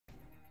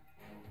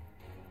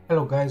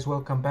Hello guys,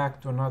 welcome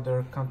back to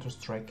another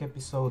Counter-Strike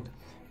episode.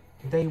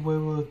 Today we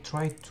will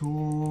try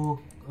to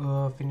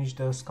finish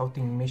the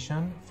scouting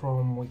mission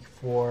from week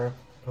 4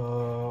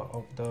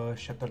 of the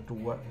Shattered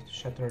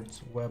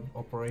Web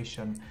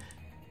operation.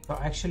 So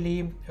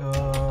actually,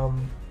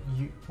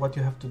 what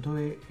you have to do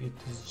it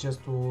is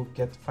just to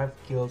get 5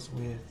 kills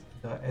with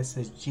the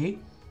SSG.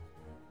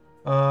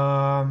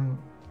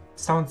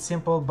 Sounds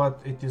simple,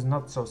 but it is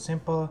not so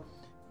simple.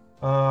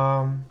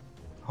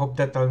 Hope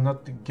that I'll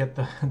not get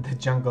the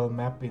jungle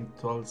map in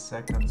 12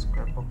 seconds.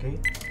 Crap, okay.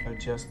 I'll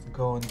just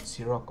go on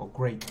Sirocco.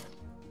 Great.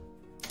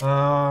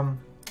 The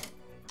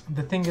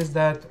thing is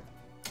that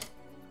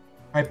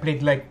I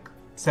played like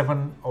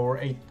 7 or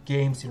 8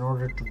 games in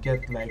order to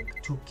get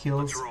like 2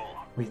 kills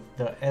with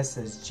the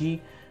SSG.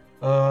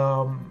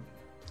 I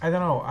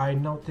don't know, I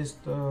noticed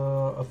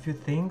a few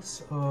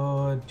things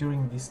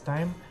during this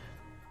time.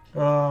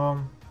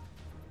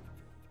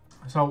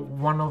 So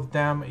one of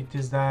them it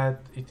is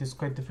that it is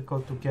quite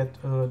difficult to get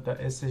the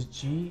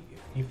SSG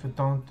if you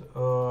don't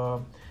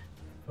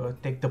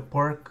take the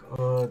perk,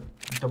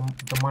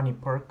 the money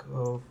perk,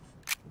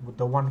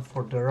 the one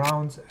for the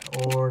rounds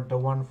or the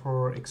one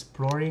for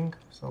exploring.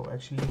 So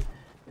actually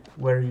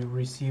where you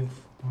receive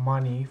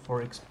money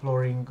for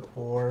exploring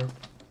or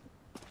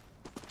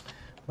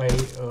by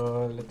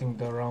letting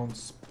the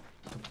rounds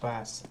to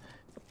pass.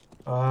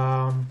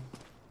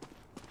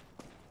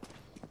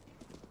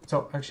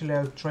 So actually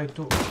I'll try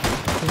to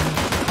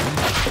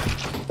finish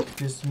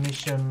this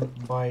mission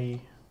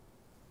by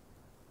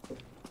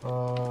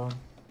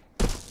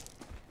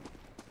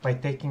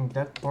taking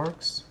that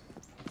perks.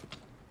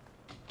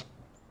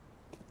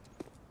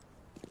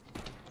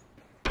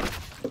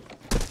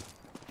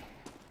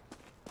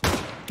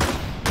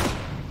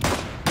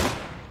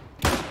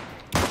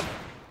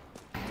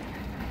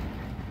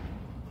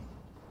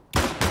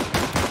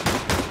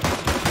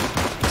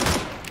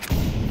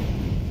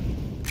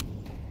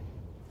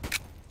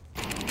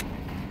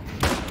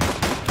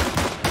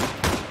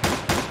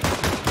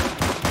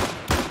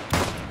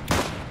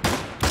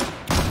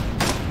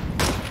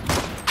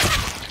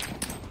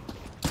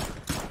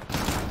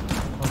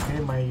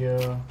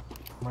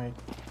 My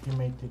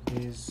teammate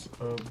it is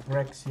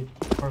Brexit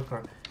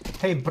worker.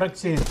 Hey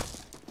Brexit,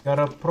 you're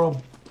a pro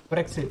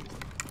Brexit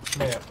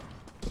player.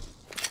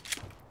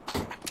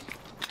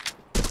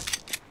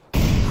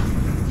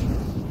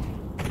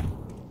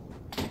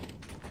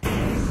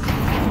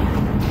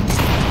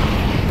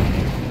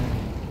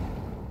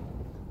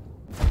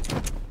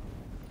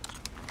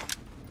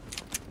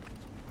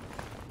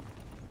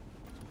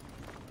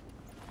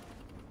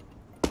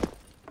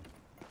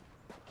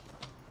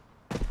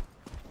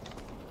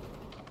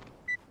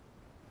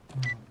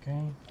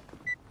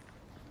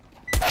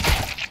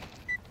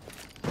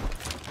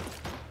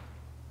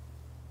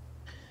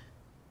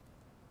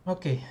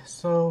 Okay,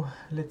 so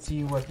let's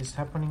see what is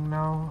happening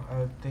now.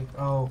 I'll take,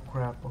 oh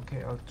crap,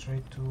 okay, I'll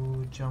try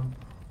to jump.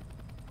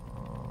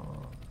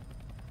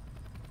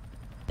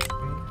 Okay,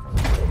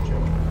 I'll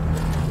jump.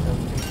 I'll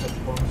take the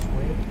bonus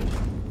wave.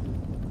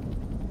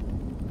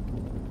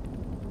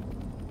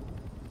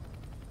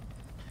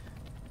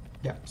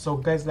 Yeah, so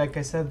guys, like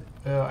I said,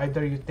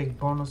 either you take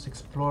bonus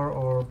explore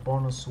or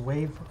bonus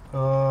wave.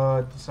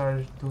 These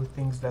are two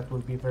things that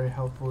will be very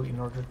helpful in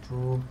order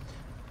to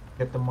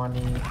get the money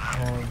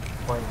and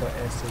buy the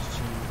SSG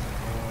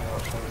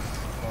as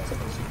fast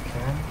as you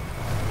can.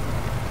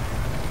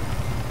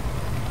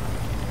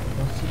 I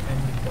don't see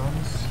any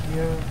guns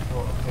here.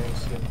 Oh, okay, I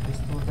see a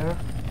pistol there.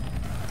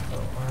 So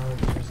I'll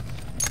just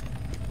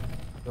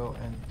go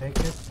and take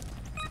it.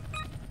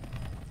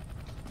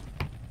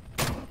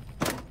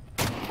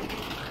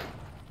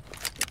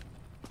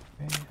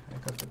 Okay, I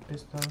got the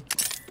pistol.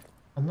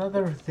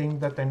 Another thing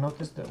that I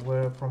noticed that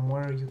from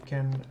where you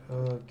can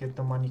get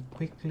the money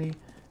quickly.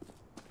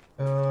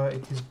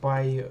 It is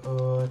by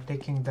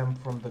taking them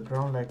from the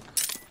ground, like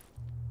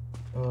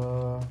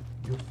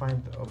you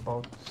find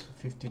about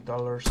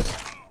 $50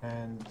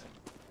 and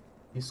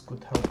this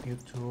could help you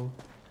to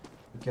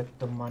get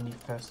the money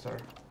faster.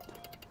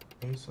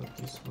 Okay, so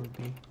this will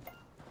be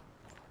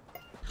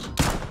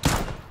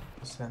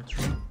the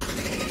sentry.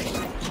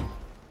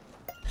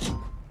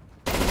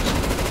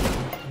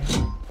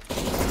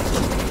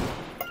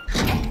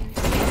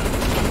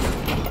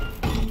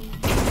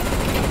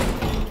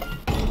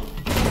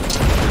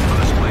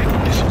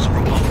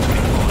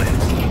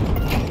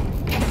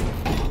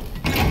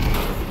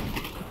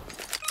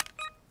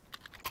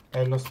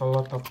 I lost a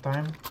lot of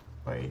time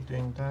by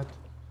doing that.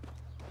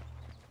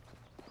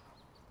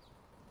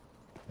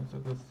 That's a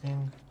good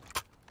thing.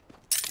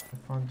 I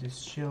found this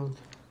shield.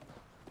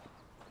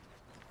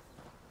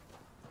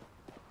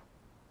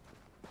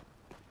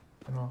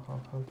 I don't know how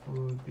helpful it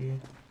will be.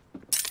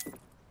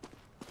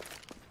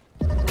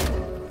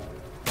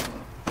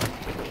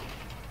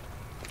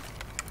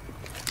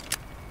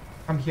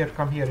 Come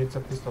here, it's a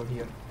pistol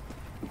here.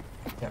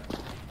 Yeah.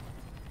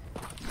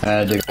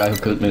 The guy who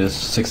killed me is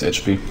 6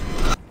 HP.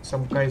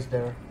 Some guys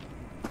there.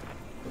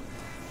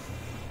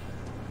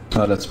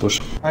 Let's push.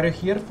 Are you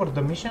here for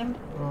the mission?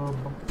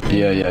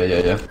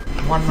 Yeah.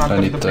 One I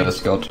under need the bridge.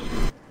 scout.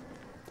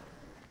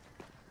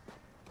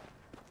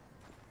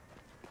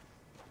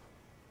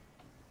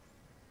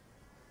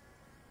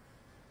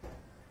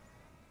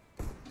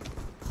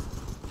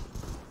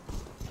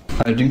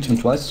 I dinged him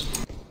twice.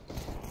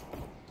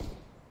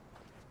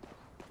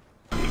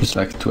 He's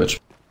like Twitch.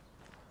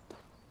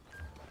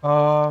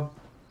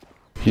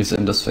 He's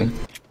in this thing.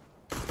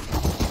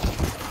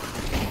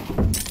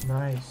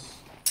 Nice.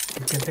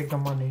 You can take the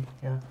money.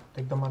 Yeah,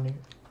 take the money.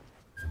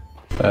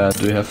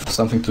 Do you have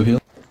something to heal?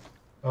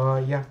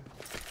 Yeah.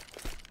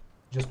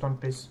 Just one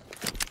piece.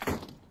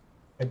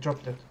 I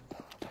dropped it.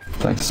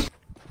 Thanks.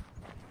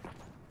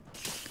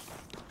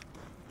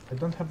 I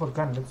don't have a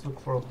gun. Let's look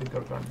for a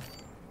bigger gun.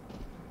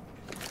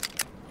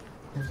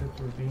 Is it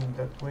will be in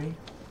that way?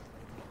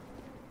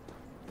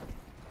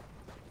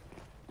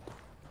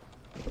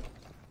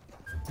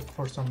 Look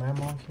for some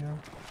ammo here.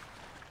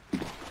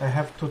 I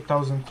have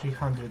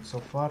 2,300 so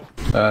far.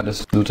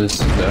 This dude is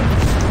there.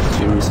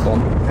 He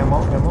respawn.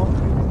 Ammo? You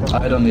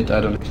need ammo?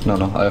 I don't need.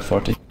 No, I have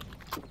 40.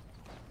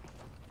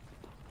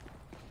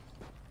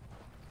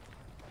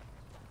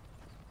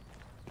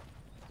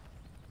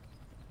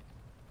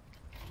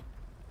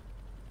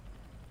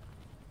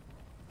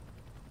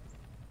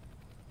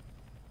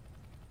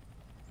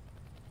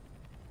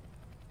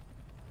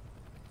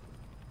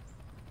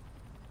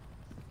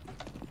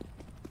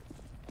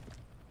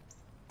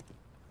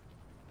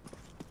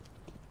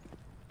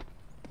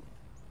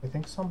 I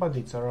think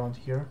somebody's around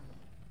here.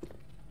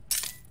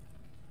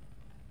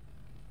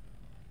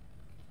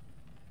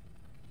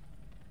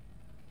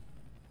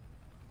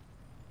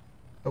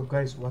 So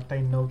guys, what I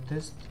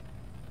noticed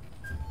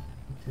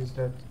it is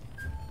that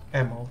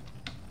ammo.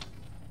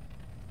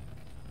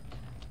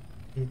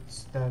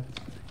 It's that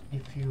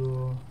if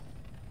you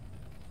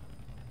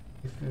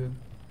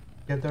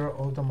gather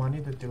all the money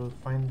that you will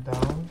find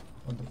down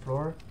on the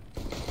floor.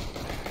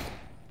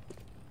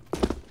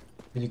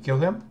 Did you kill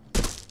him?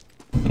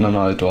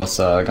 No, it was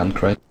a gun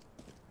crate.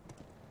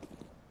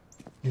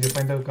 Did you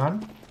find a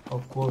gun?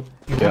 Oh, cool.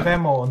 You have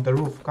ammo on the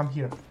roof. Come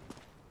here.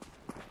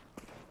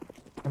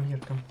 Come here,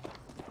 come.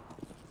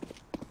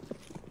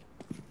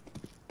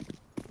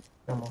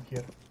 Ammo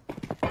here.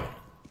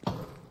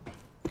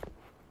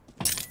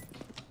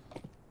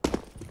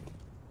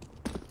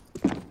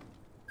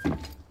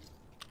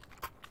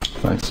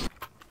 Thanks.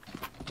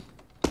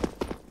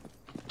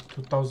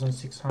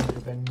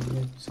 2,600. I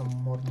need some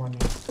more money.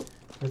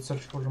 Let's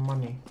search for the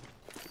money.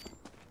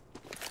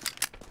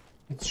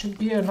 It should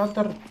be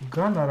another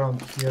gun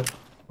around here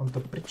on the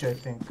bridge, I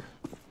think.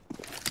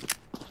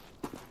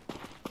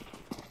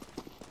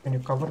 Can you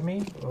cover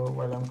me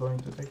while I'm going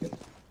to take it?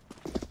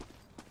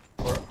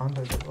 Or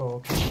under the... Oh,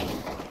 okay.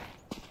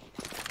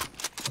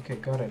 Okay,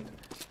 got it.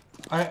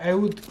 I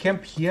would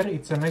camp here.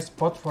 It's a nice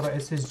spot for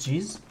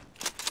SSGs.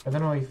 I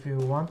don't know if you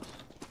want.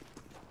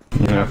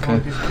 Yeah, okay. All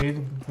these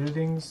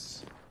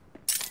buildings.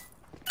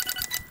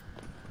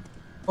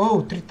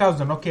 Oh,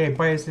 3,000. Okay, I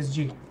buy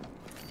SSG.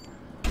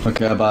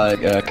 Okay, I buy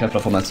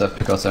Kevlar for myself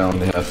because I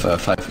only have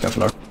 5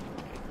 Kevlar.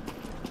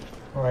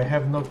 Oh, I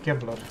have no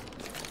Kevlar.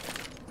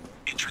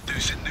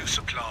 Introducing new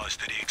supplies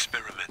to the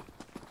experiment.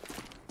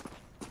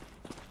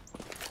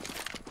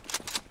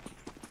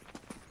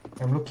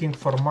 I'm looking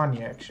for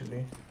money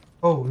actually.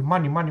 Oh,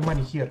 money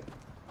here.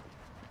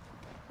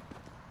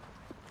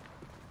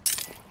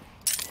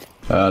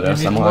 There's you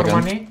some need more more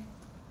again.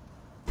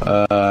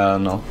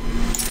 money? No.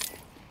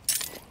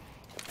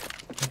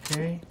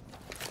 Okay.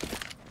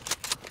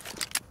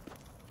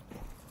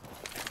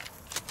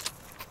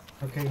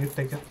 Okay, you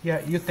take it. Yeah,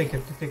 you take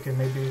it.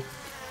 Maybe.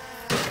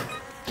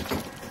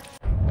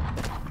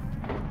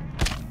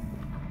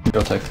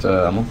 Go take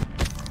the ammo.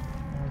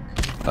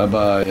 Okay. I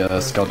buy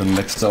scout in the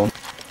next zone.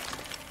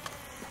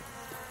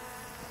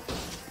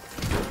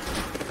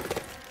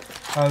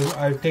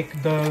 I'll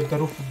take the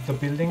roof of the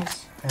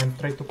buildings and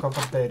try to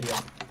cover the area.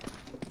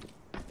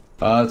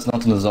 It's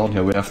not in the zone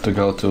here. We have to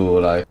go to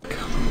like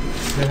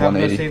They have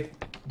 180.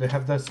 They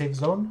have the safe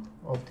zone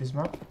of this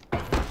map.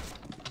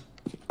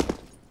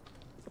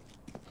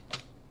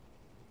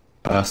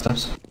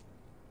 Steps.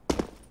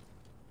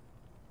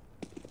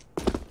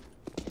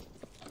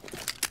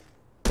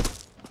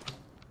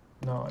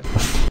 No, I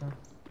don't.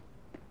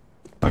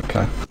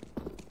 Okay.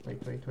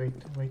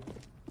 Wait.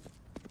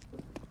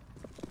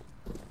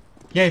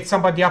 Yeah, it's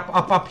somebody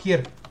up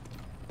here.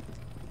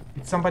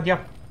 It's somebody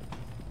up.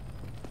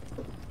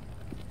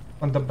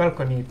 On the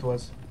balcony it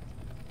was.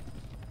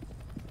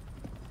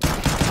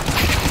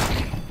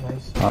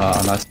 Nice.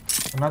 Nice.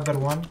 Another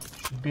one.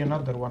 Should be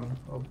another one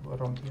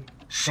around here.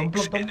 Don't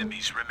block 6 them.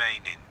 enemies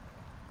remaining.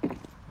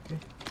 Okay.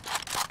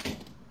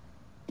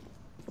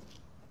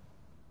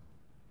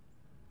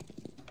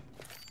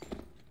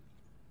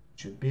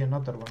 Should be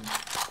another one.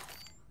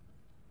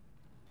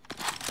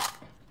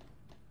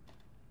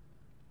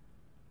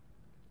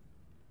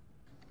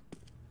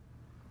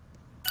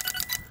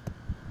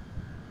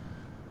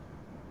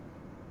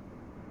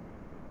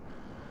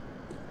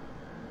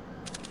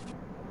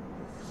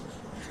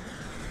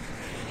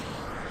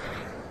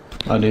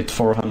 I need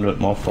 400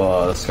 more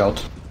for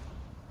scout.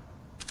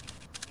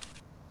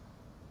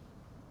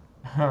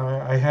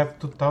 I have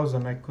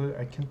 2000. I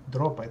can't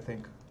drop, I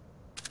think.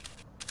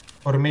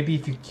 Or maybe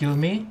if you kill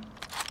me.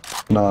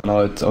 No,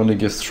 it only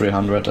gives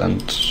 300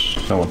 and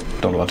no,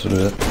 don't want to do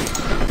that.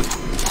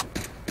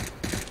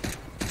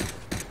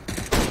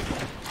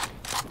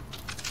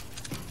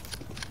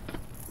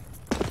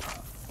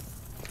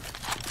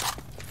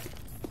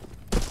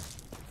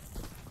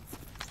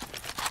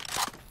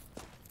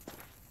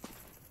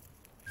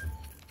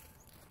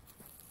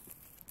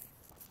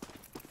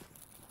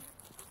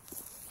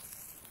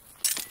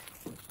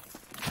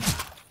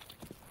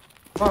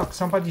 Fuck,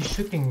 somebody's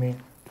shooting me.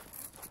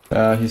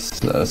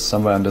 He's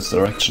somewhere in this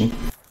direction.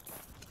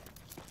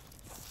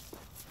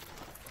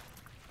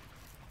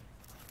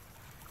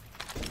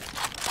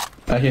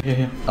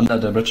 Here, under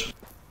the bridge.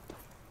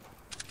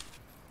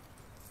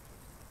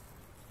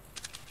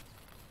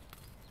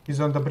 He's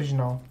on the bridge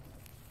now.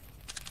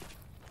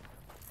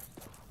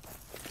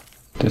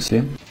 Do you see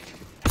him?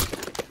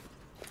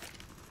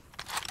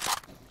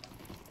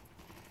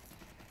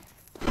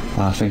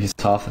 I think he's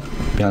half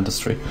behind this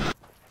tree.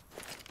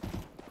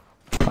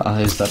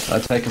 He's dead. I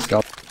take his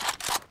scout.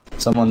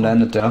 Someone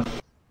landed there.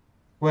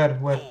 Where?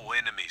 4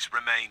 enemies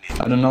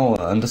remaining. I don't know,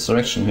 in this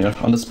direction here,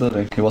 on this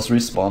building. He was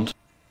respawned.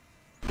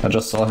 I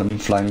just saw him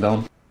flying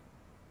down.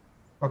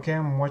 Okay,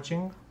 I'm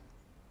watching.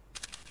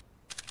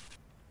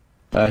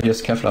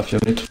 Here's Kevlar if you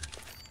need.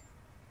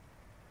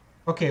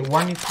 Okay,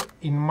 one is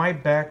in my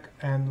back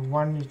and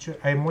one is...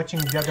 I'm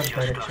watching the other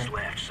direction.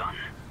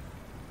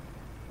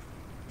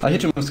 I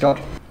hit him with scout.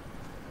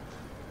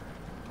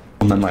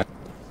 Oh man,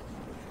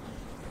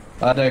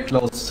 they're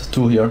close,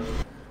 2 here.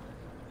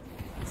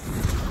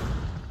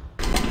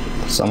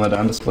 Somewhere there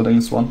in this building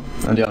is one,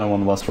 and the other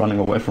one was running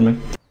away from me.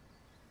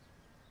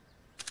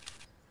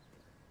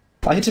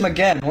 I hit him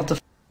again, what the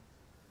f.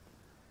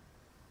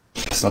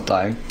 He's not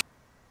dying.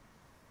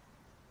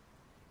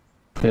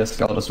 Here's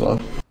scout as well.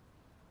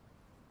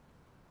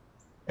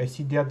 I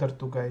see the other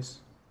 2 guys.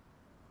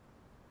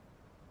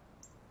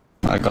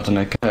 I got an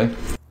AK.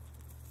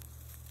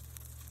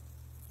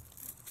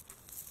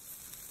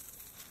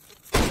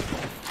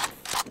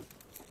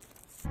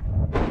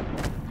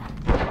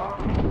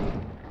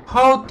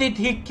 How did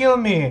he kill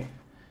me?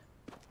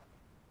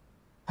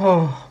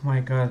 Oh my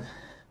god.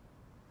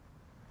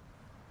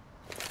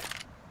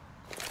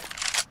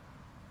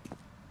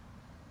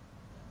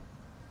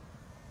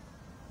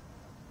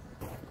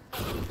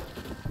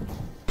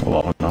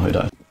 Wow, now he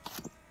died.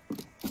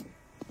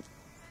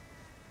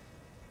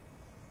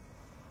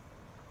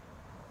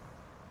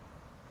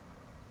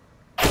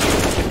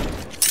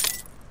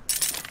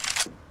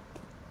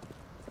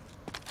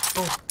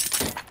 Oh.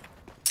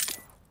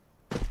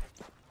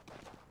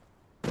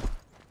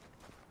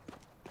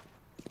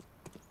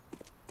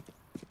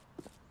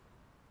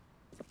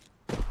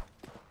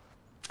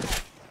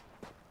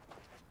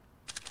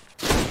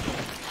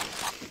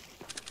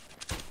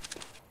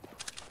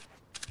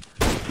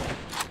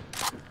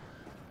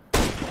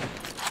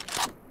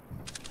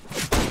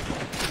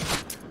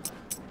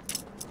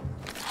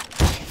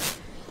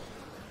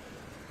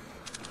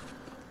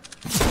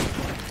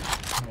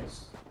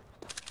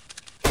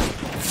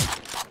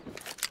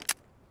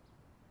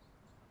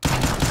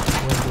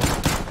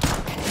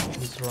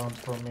 Round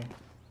for me.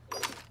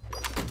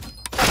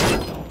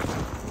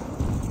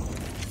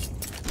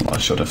 I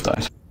should have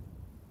died.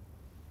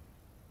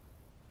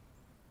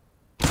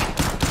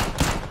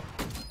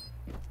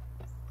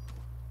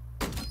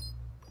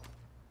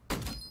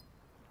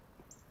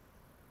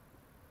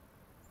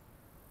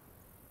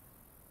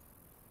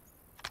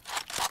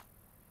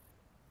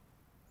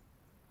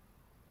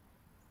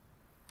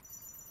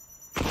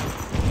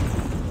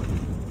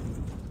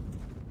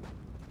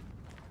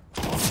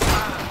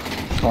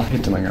 Oh, I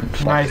hit him again.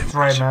 Fuck. Nice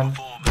try, man.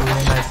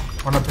 Really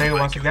nice. Wanna play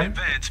once again?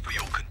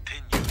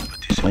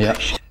 Yeah.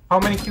 How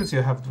many kills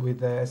you have with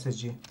the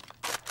SSG?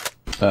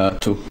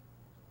 2.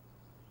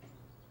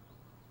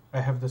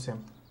 I have the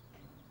same.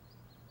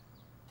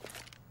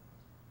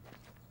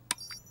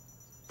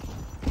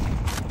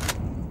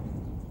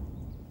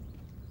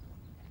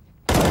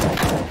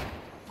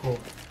 Cool.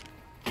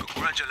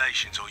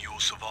 Congratulations on your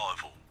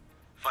survival.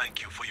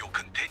 Thank you for your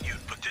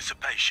continued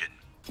participation.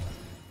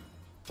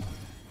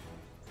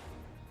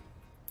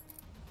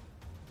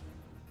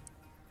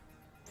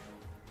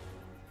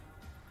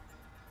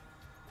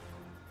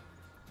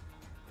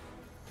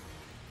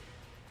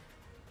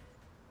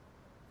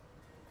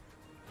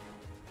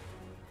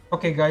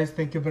 Okay guys,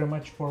 thank you very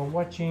much for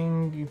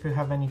watching. If you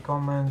have any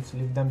comments,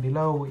 leave them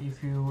below.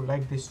 If you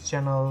like this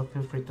channel,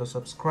 feel free to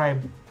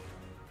subscribe.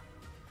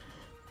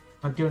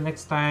 Until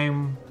next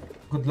time,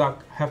 good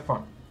luck, have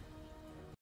fun.